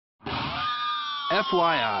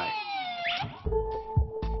FYI.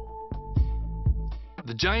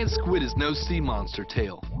 The giant squid is no sea monster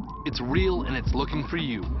tale. It's real and it's looking for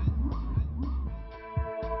you.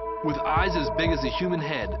 With eyes as big as a human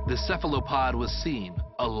head, the cephalopod was seen,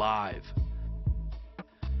 alive.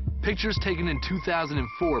 Pictures taken in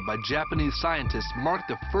 2004 by Japanese scientists marked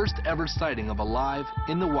the first ever sighting of a live,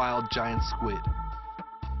 in the wild giant squid.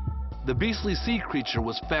 The beastly sea creature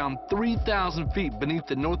was found 3,000 feet beneath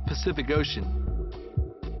the North Pacific Ocean.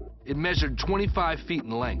 It measured 25 feet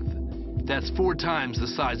in length. That's 4 times the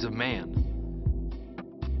size of man.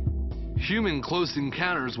 Human close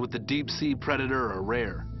encounters with the deep-sea predator are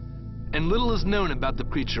rare, and little is known about the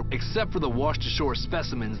creature except for the washed-ashore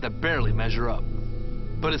specimens that barely measure up.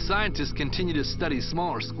 But as scientists continue to study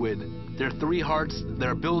smaller squid, their 3 hearts,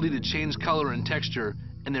 their ability to change color and texture,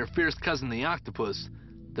 and their fierce cousin the octopus,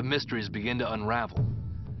 the mysteries begin to unravel.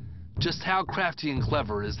 Just how crafty and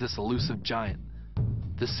clever is this elusive giant?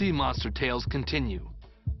 The sea monster tales continue,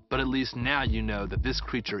 but at least now you know that this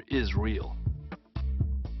creature is real.